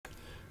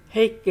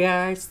Hey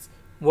guys,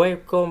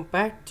 welcome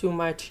back to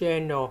my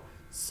channel.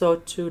 So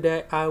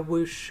today I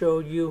will show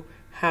you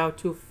how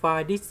to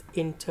find this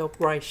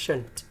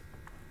integration.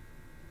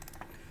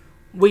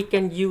 We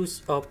can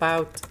use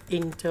about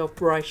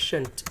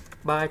integration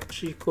by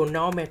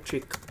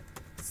trigonometric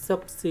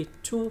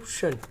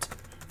substitution.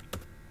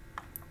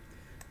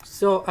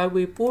 So I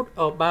will put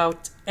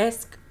about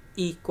s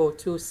equal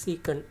to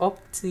secant of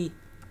t,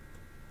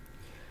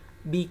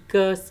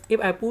 because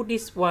if I put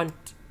this one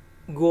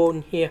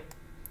gone here,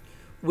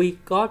 we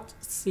got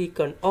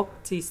secant of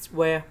t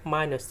squared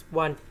minus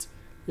 1.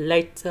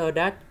 Later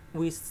that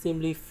we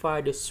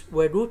simplify the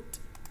square root.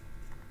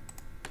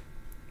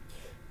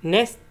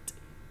 Next,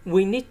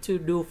 we need to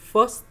do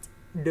first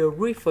the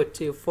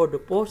derivative for the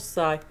both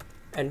sides,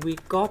 and we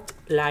got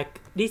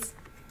like this.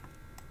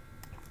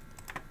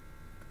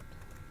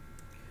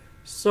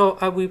 So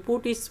I will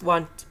put this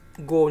one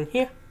gone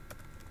here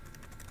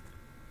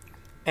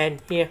and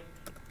here.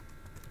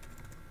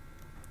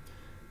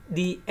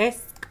 The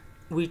s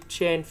we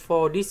change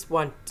for this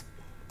one.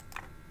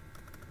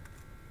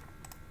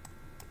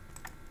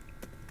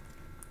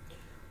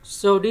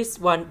 So this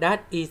one,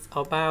 that is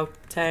about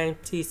tan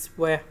t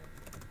squared.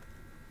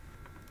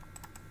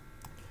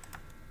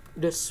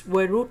 The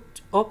square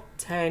root of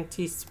tan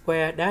t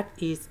squared, that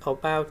is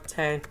about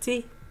tan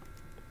t.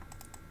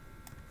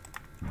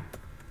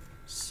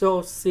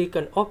 So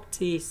secant of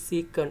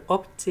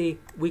t,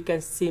 we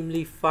can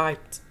simplify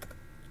it.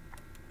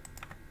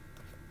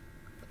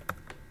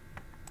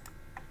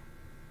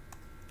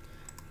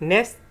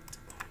 Next,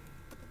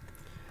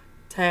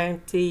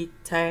 tan t,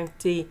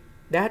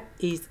 that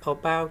is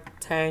about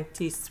tan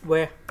t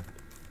squared.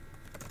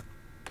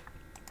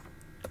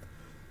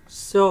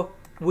 So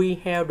we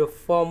have the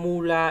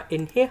formula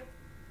in here.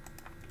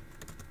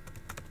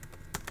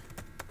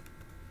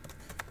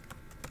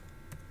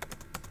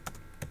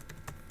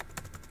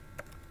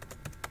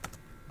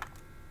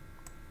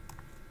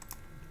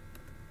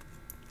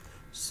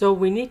 So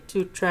we need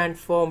to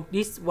transform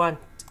this one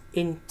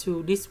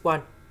into this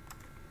one.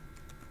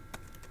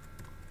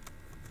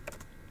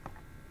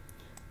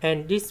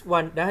 And this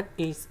one, that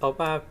is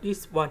about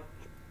this one.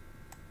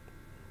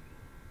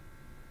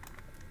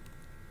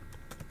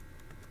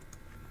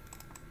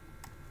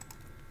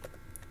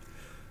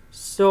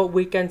 So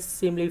we can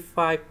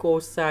simplify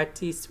cosine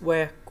t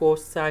squared.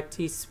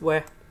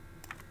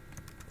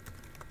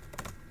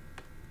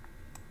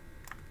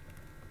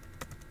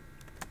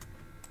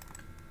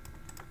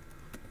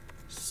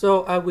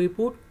 So I will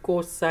put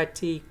cosine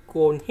t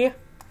gone here.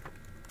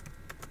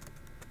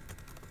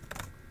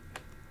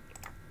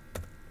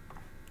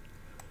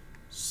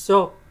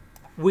 So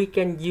we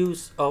can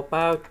use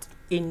about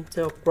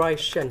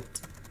integration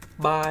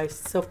by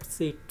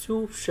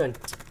substitution.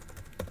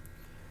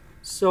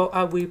 So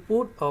I will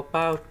put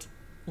about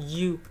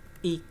u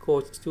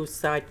equals to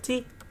sine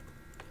t.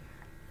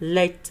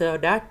 Later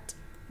that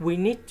we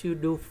need to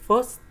do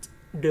first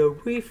the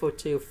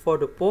derivative for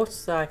the both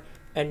sides,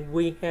 and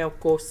we have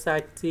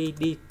cosine t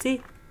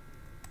dt.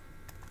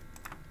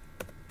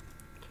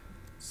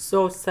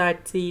 So sine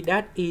t,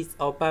 that is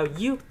about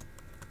u.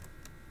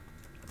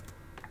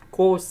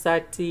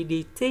 Cosine t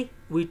dt,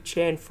 we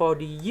change for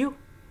the u.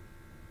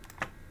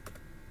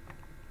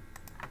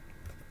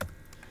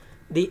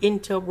 The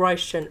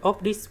integration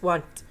of this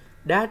one,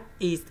 that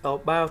is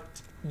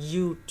about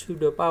u to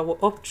the power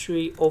of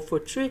 3 over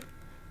 3.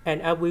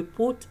 And I will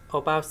put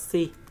about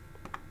c.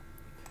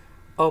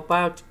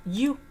 About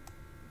u,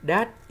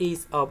 that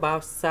is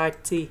about sine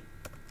t.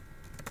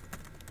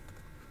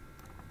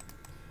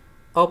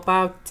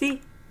 About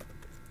t,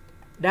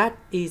 that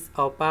is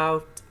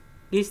about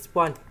this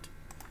one.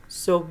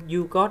 So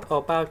you got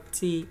about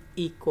t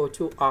equal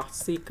to r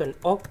secant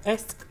of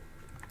s.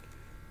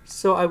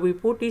 So I will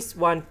put this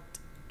one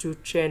to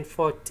change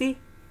for t.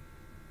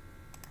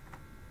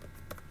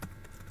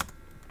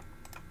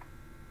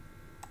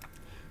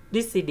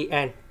 This is the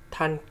end.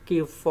 Thank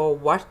you for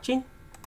watching.